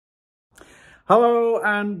Hello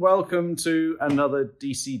and welcome to another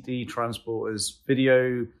DCD Transporters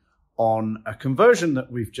video on a conversion that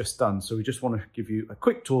we've just done. So we just want to give you a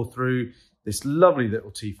quick tour through this lovely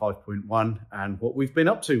little T5.1 and what we've been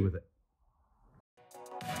up to with it.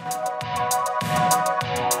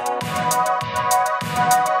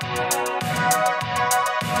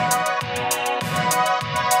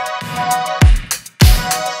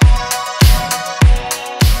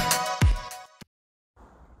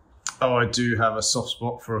 Oh, I do have a soft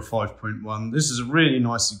spot for a 5.1. This is a really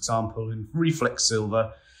nice example in reflex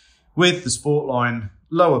silver with the Sportline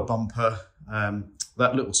lower bumper,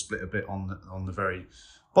 that little split a bit on the very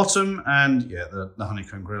bottom, and yeah, the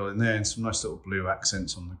honeycomb grille in there, and some nice little blue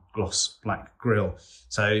accents on the gloss black grille.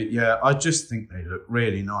 So yeah, I just think they look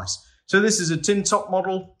really nice. So this is a tin top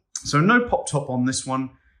model, so no pop top on this one.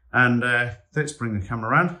 And let's bring the camera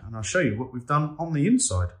around and I'll show you what we've done on the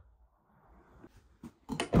inside.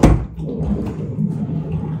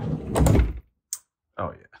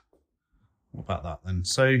 Oh yeah, what about that then?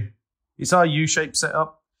 So it's our U-shaped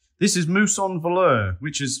setup. This is Mousson Velour,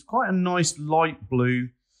 which is quite a nice light blue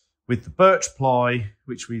with the birch ply,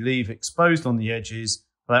 which we leave exposed on the edges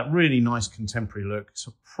for that really nice contemporary look. It's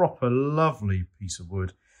a proper lovely piece of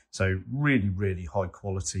wood, so really, really high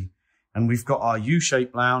quality. And we've got our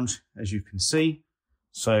U-shaped lounge, as you can see.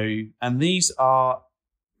 So, and these are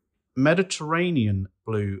Mediterranean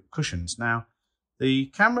blue cushions. Now, the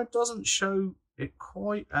camera doesn't show it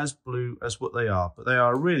quite as blue as what they are, but they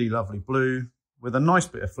are a really lovely blue with a nice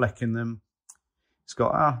bit of fleck in them. It's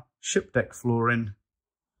got our ship deck flooring,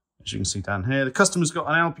 as you can see down here. The customer's got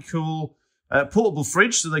an Alpicool portable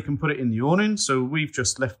fridge, so they can put it in the awning. So we've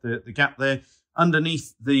just left the gap there.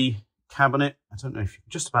 Underneath the cabinet, I don't know if you can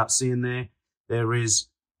just about see in there, there is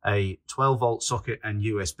a 12-volt socket and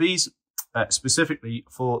USBs. Specifically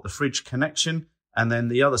for the fridge connection, and then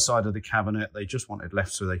the other side of the cabinet they just wanted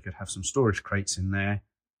left so they could have some storage crates in there.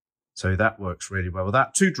 So that works really well with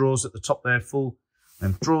that. Two drawers at the top there, full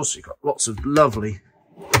drawers, so you've got lots of lovely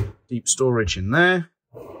deep storage in there.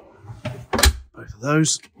 Both of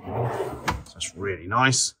those. So that's really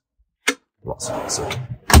nice. Lots and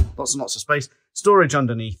lots of space. Storage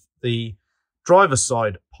underneath the driver's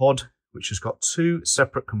side pod, which has got two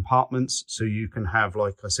separate compartments. So you can have,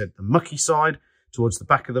 like I said, the mucky side towards the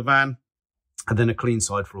back of the van, and then a clean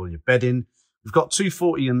side for all your bedding. We've got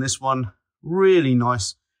 240 in this one. Really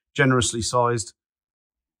nice, generously sized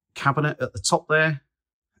cabinet at the top there,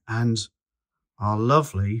 and our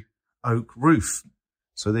lovely oak roof.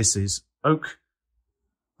 So this is oak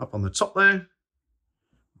up on the top there.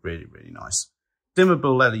 Really, really nice.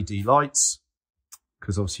 Dimmable LED lights,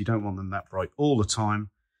 because obviously you don't want them that bright all the time.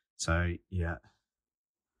 So yeah,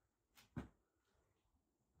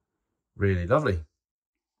 really lovely.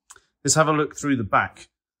 Let's have a look through the back.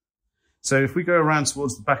 So if we go around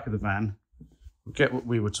towards the back of the van, we'll get what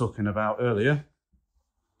we were talking about earlier.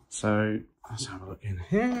 So let's have a look in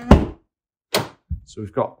here. So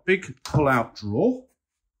we've got a big pull-out drawer.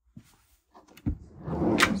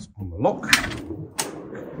 It's on the lock.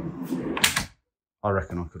 I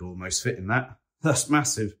reckon I could almost fit in that. That's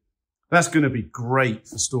massive. That's going to be great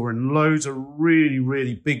for storing loads of really,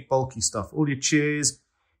 really big, bulky stuff. All your chairs,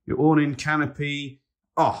 your awning, canopy.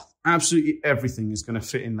 Oh, absolutely everything is going to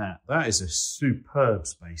fit in that. That is a superb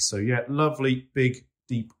space. So yeah, lovely, big,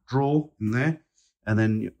 deep drawer in there. And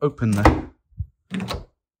then you open the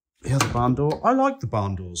other barn door. I like the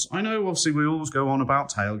barn doors. I know, obviously, we always go on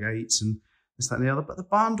about tailgates and this, that, and the other, but the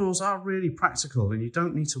barn doors are really practical, and you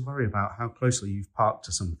don't need to worry about how closely you've parked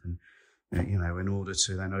to something, you know, in order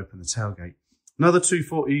to then open the tailgate. Another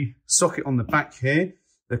 240 socket on the back here.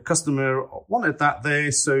 The customer wanted that there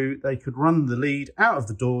so they could run the lead out of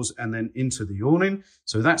the doors and then into the awning.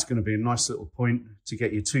 So that's going to be a nice little point to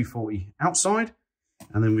get your 240 outside.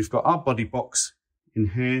 And then we've got our body box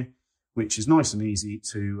in here, which is nice and easy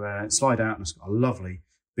to slide out, and it's got a lovely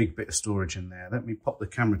big bit of storage in there. Let me pop the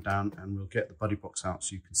camera down and we'll get the buddy box out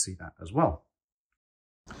so you can see that as well.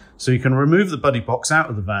 So you can remove the buddy box out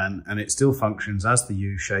of the van and it still functions as the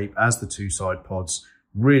U-shape, as the two side pods.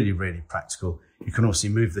 Really, really practical. You can obviously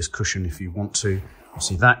move this cushion if you want to.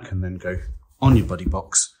 Obviously that can then go on your buddy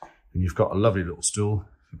box, and you've got a lovely little stool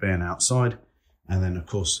for being outside. And then of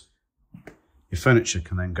course your furniture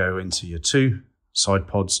can then go into your two side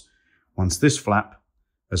pods once this flap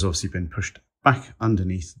has obviously been pushed back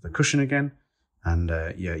underneath the cushion again. And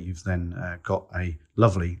yeah, you've then got a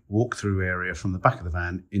lovely walk-through area from the back of the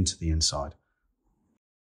van into the inside.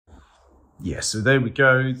 Yeah, so there we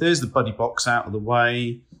go. There's the buddy box out of the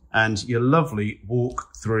way and your lovely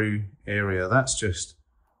walk-through area. That's just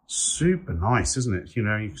super nice, isn't it? You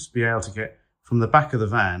know, you just be able to get from the back of the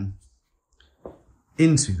van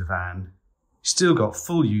into the van. Still got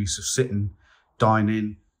full use of sitting,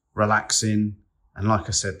 dining, relaxing. And like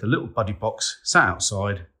I said, the little buddy box sat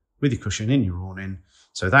outside with your cushion in your awning.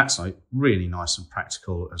 So that's like really nice and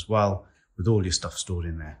practical as well, with all your stuff stored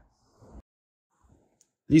in there.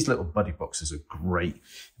 These little buddy boxes are great.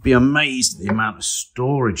 You'd be amazed at the amount of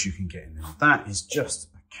storage you can get in them. That is just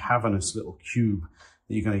a cavernous little cube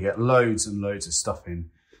that you're going to get loads and loads of stuff in.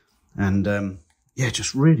 And yeah,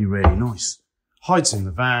 just really, really nice. Hides in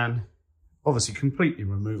the van, obviously completely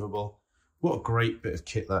removable. What a great bit of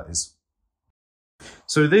kit that is.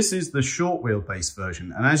 So this is the short wheelbase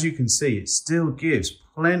version. And as you can see, it still gives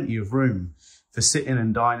plenty of room for sitting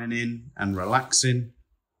and dining in and relaxing.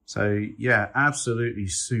 So yeah, absolutely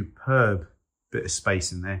superb bit of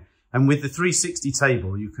space in there. And with the 360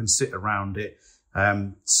 table, you can sit around it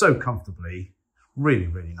so comfortably. Really,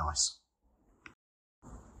 really nice.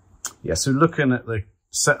 Yeah, so looking at the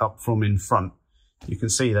setup from in front, you can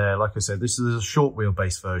see there, like I said, this is a short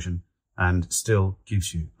wheelbase version and still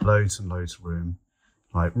gives you loads and loads of room.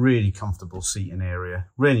 Like really comfortable seating area,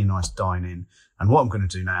 really nice dining. And what I'm going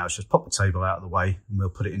to do now is just pop the table out of the way and we'll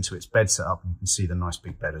put it into its bed setup, and you can see the nice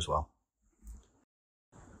big bed as well.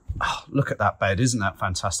 Oh, look at that bed. Isn't that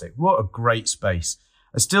fantastic? What a great space.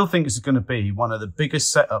 I still think this is going to be one of the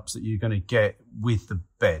biggest setups that you're going to get with the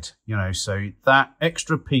bed. You know, so that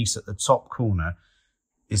extra piece at the top corner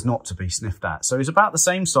is not to be sniffed at. So it's about the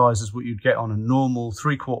same size as what you'd get on a normal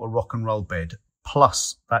 3/4 rock and roll bed,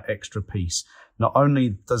 plus that extra piece. Not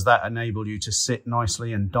only does that enable you to sit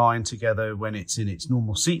nicely and dine together when it's in its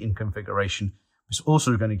normal seating configuration, it's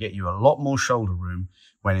also going to get you a lot more shoulder room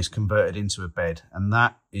when it's converted into a bed. And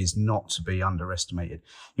that is not to be underestimated.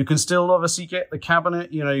 You can still obviously get the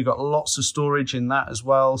cabinet. You know, you've got lots of storage in that as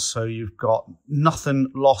well. So you've got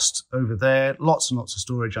nothing lost over there. Lots and lots of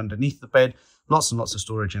storage underneath the bed. Lots and lots of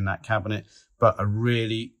storage in that cabinet. But a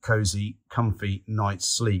really cozy, comfy night's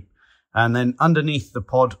sleep. And then underneath the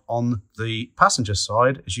pod on the passenger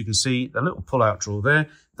side, as you can see, the little pull-out drawer there,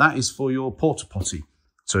 that is for your porta potty.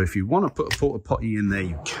 So if you want to put a porta potty in there,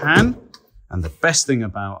 you can. And the best thing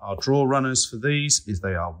about our drawer runners for these is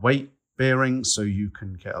they are weight bearing. So you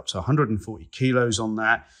can get up to 140 kilos on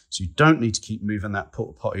that. So you don't need to keep moving that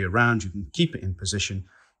porta potty around. You can keep it in position.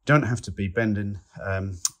 You don't have to be bending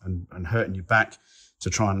and hurting your back to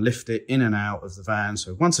try and lift it in and out of the van.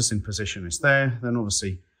 So once it's in position, it's there. Then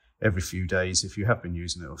obviously, every few days, if you have been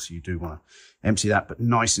using it, obviously you do want to empty that, but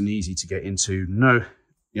nice and easy to get into. No,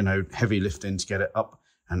 you know, heavy lifting to get it up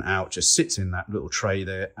and out. Just sits in that little tray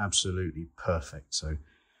there. Absolutely perfect. So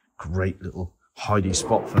great little hidey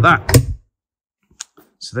spot for that.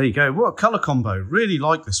 So there you go. What a colour combo. Really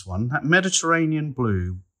like this one. That Mediterranean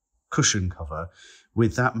blue cushion cover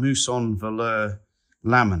with that Mousson velour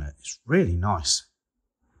laminate. It's really nice.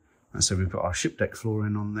 And so we've got our ship deck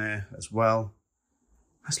flooring on there as well.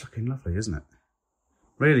 That's looking lovely, isn't it?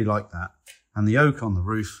 Really like that. And the oak on the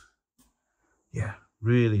roof. Yeah,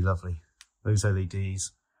 really lovely. Those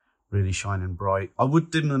LEDs really shining bright. I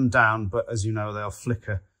would dim them down, but as you know, they'll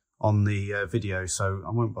flicker on the video, so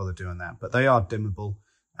I won't bother doing that. But they are dimmable,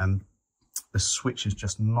 and the switch is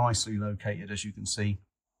just nicely located, as you can see,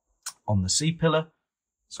 on the C-pillar.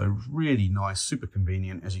 So really nice, super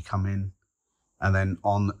convenient as you come in. And then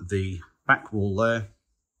on the back wall there,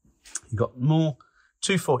 you've got more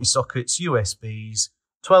 240 sockets, USBs,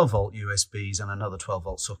 12-volt USBs, and another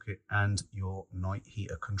 12-volt socket, and your night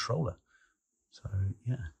heater controller. So,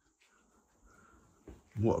 yeah.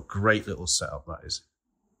 What a great little setup that is.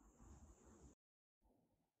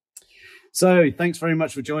 So, thanks very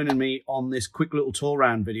much for joining me on this quick little tour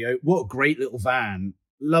around video. What a great little van.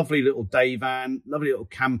 Lovely little day van, lovely little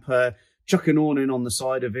camper, chuck an awning on the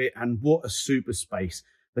side of it, and what a super space.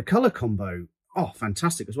 The colour combo. Oh,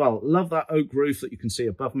 fantastic as well. Love that oak roof that you can see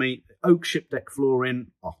above me. Oak ship deck flooring.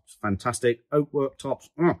 Oh, it's fantastic. Oak worktops.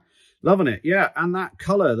 Oh, loving it. Yeah, and that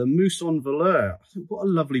colour, the Mousson velour. What a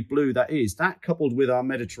lovely blue that is. That coupled with our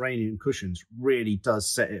Mediterranean cushions really does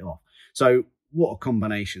set it off. So what a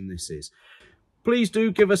combination this is. Please do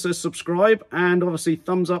give us a subscribe and obviously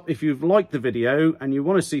thumbs up if you've liked the video and you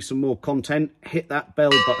want to see some more content. Hit that bell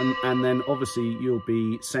button and then obviously you'll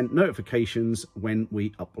be sent notifications when we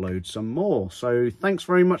upload some more. So thanks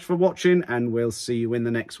very much for watching and we'll see you in the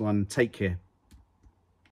next one. Take care.